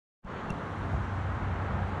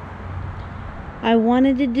I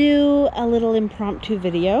wanted to do a little impromptu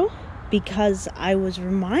video because I was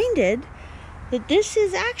reminded that this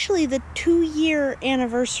is actually the 2-year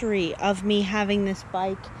anniversary of me having this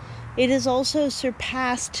bike. It has also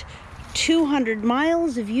surpassed 200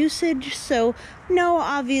 miles of usage, so no,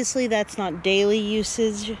 obviously that's not daily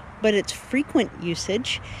usage, but it's frequent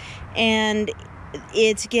usage, and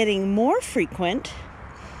it's getting more frequent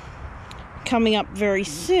coming up very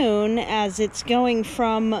soon as it's going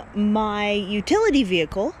from my utility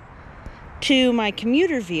vehicle to my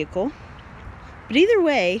commuter vehicle. But either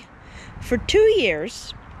way, for 2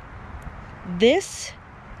 years, this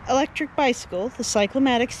electric bicycle, the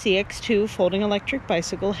Cyclamatic CX2 folding electric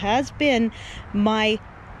bicycle, has been my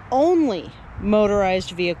only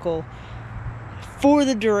motorized vehicle for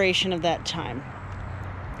the duration of that time.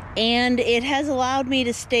 And it has allowed me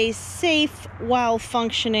to stay safe while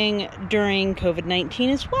functioning during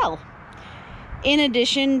COVID-19 as well. In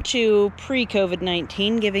addition to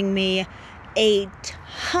pre-COVID-19 giving me a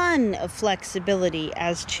ton of flexibility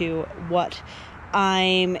as to what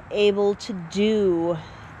I'm able to do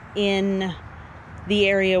in the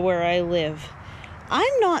area where I live.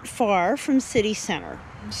 I'm not far from city center,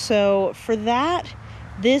 so for that,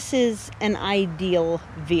 this is an ideal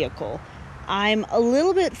vehicle. I'm a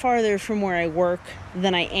little bit farther from where I work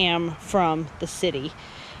than I am from the city,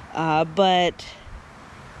 but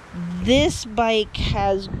this bike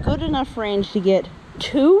has good enough range to get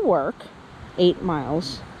to work, 8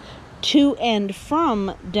 miles, to and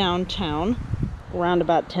from downtown, around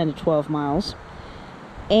about 10 to 12 miles,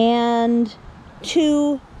 and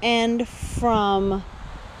to and from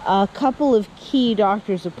a couple of key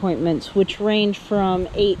doctor's appointments, which range from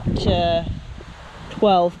 8 to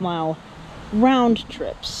 12 mile round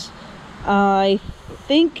trips. I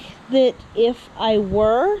think that if I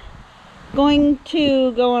were going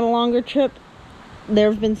to go on a longer trip,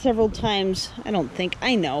 there have been several times, I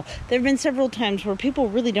know, there have been several times where people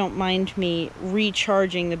really don't mind me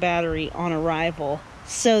recharging the battery on arrival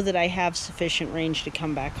so that I have sufficient range to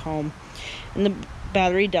come back home. And the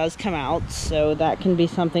battery does come out, so that can be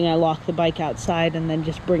something I lock the bike outside and then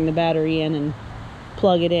just bring the battery in and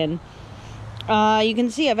plug it in. You can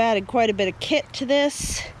see I've added quite a bit of kit to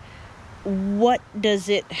this. What does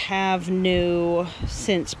it have new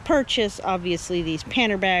since purchase? Obviously these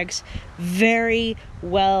panner bags, very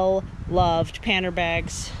well loved panner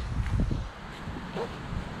bags.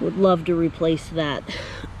 Would love to replace that.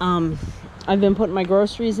 I've been putting my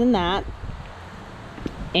groceries in that,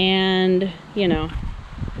 and you know,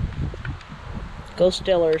 go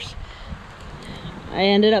Stillers. I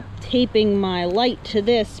ended up taping my light to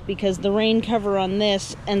this because the rain cover on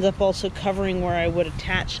this ends up also covering where I would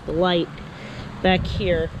attach the light back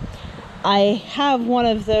here. I have one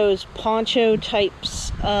of those poncho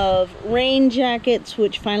types of rain jackets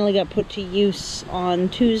which finally got put to use on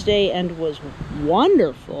Tuesday and was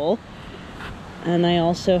wonderful. And I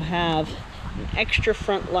also have an extra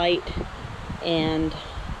front light and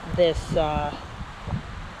this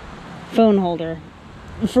phone holder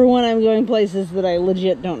for when I'm going places that I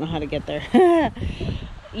legit don't know how to get there.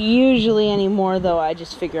 Usually anymore, though, I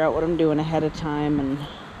just figure out what I'm doing ahead of time.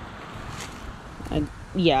 And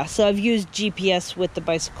yeah, so I've used GPS with the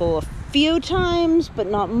bicycle a few times,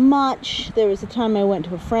 but not much. There was a time I went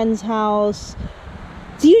to a friend's house.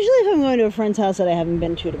 It's usually if I'm going to a friend's house that I haven't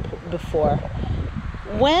been to before.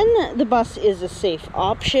 When the bus is a safe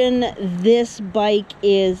option, this bike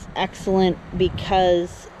is excellent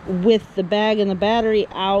because with the bag and the battery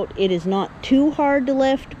out, it is not too hard to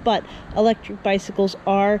lift, but electric bicycles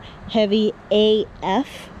are heavy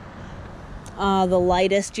AF. The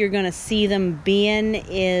lightest you're going to see them being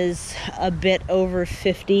is a bit over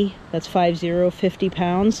 50. That's 50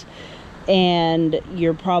 pounds. And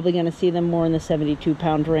you're probably going to see them more in the 72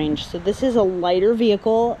 pound range. So this is a lighter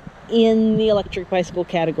vehicle in the electric bicycle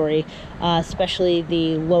category, especially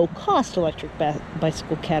the low cost electric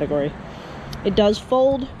bicycle category. It does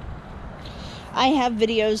fold. I have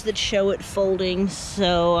videos that show it folding,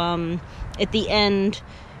 so at the end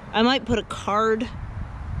I might put a card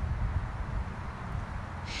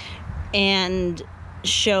and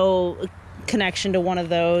show a connection to one of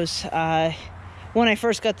those. When I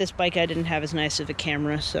first got this bike, I didn't have as nice of a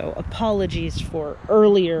camera, so apologies for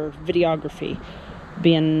earlier videography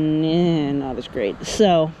being not as great.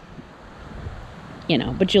 So, you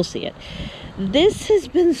know, but you'll see it. This has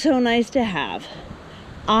been so nice to have.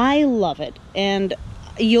 I love it, and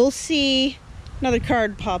you'll see another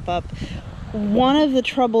card pop up. One of the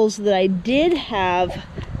troubles that I did have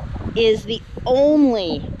is the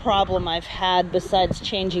only problem I've had besides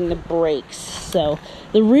changing the brakes. So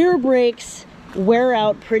the rear brakes wear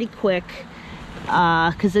out pretty quick,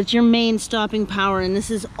 because it's your main stopping power, and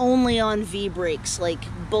this is only on V brakes. Like,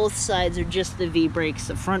 both sides are just the V brakes.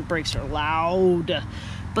 The front brakes are loud,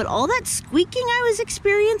 but all that squeaking I was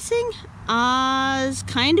experiencing is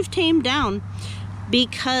kind of tamed down,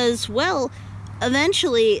 because, well,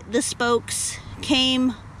 eventually the spokes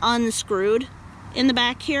came unscrewed in the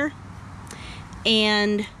back here,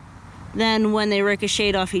 and then when they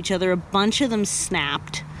ricocheted off each other, a bunch of them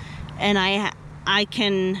snapped. And I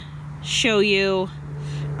can show you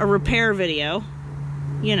a repair video,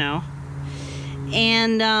 you know.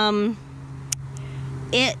 And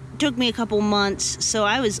it took me a couple months, so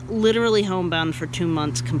I was literally homebound for 2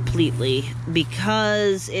 months completely,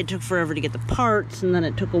 because it took forever to get the parts, and then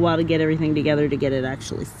it took a while to get everything together to get it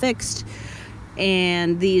actually fixed.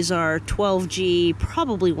 And these are 12G,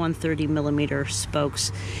 probably 130 millimeter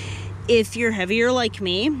spokes. If you're heavier like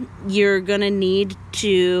me, you're gonna need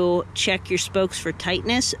to check your spokes for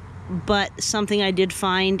tightness. But something I did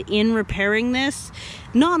find in repairing this,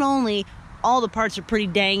 not only all the parts are pretty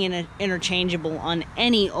dang interchangeable on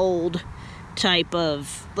any old type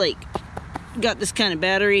of, like, got this kind of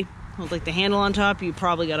battery with like the handle on top, you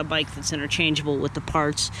probably got a bike that's interchangeable with the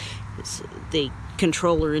parts. The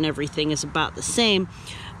controller and everything is about the same.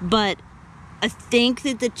 But I think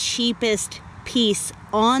that the cheapest piece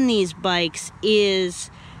on these bikes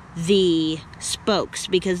is the spokes,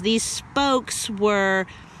 because these spokes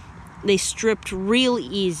they stripped real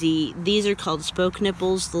easy. These are called spoke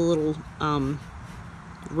nipples, the little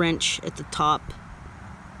wrench at the top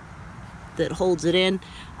that holds it in.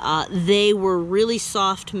 They were really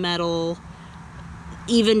soft metal.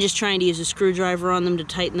 Even just trying to use a screwdriver on them to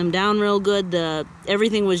tighten them down real good,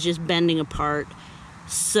 everything was just bending apart.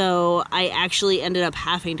 So I actually ended up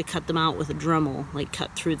having to cut them out with a Dremel, like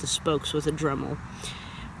cut through the spokes with a Dremel.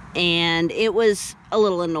 And it was a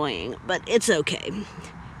little annoying, but it's okay,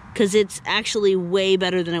 because it's actually way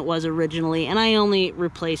better than it was originally. And I only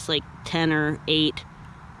replaced like 10 or 8,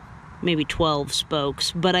 maybe 12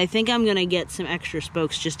 spokes. But I think I'm going to get some extra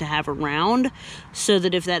spokes just to have around, so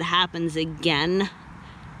that if that happens again,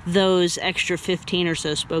 those extra 15 or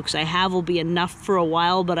so spokes I have will be enough for a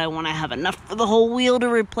while, but I want to have enough for the whole wheel to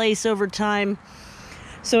replace over time,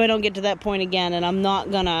 so I don't get to that point again. And I'm not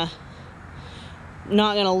gonna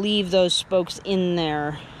leave those spokes in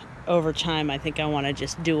there over time. I think I want to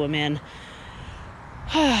just do them in.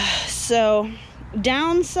 So,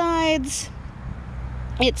 downsides,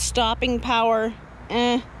 its stopping power,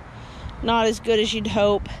 not as good as you'd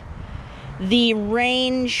hope. The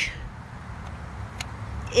range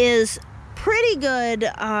is pretty good.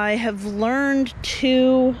 I have learned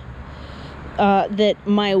too that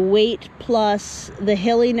my weight plus the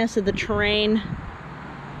hilliness of the terrain,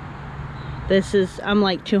 I'm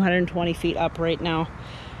like 220 feet up right now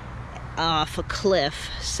off a cliff,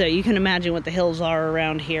 so you can imagine what the hills are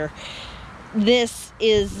around here. This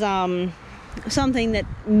is something that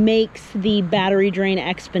makes the battery drain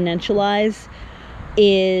exponentialize,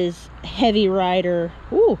 is heavy rider.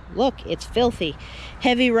 Ooh, look, it's filthy.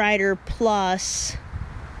 Heavy rider plus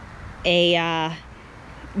a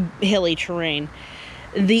hilly terrain.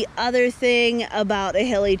 The other thing about a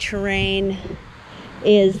hilly terrain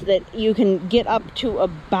is that you can get up to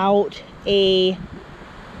about a,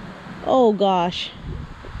 oh gosh,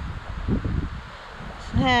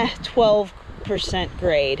 12%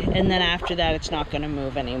 grade, and then after that it's not going to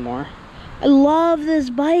move anymore. I love this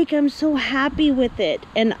bike. I'm so happy with it,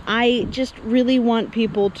 and I just really want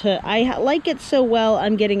people to, I like it so well,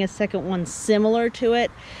 I'm getting a second one similar to it.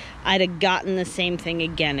 I'd have gotten the same thing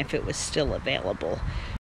again if it was still available.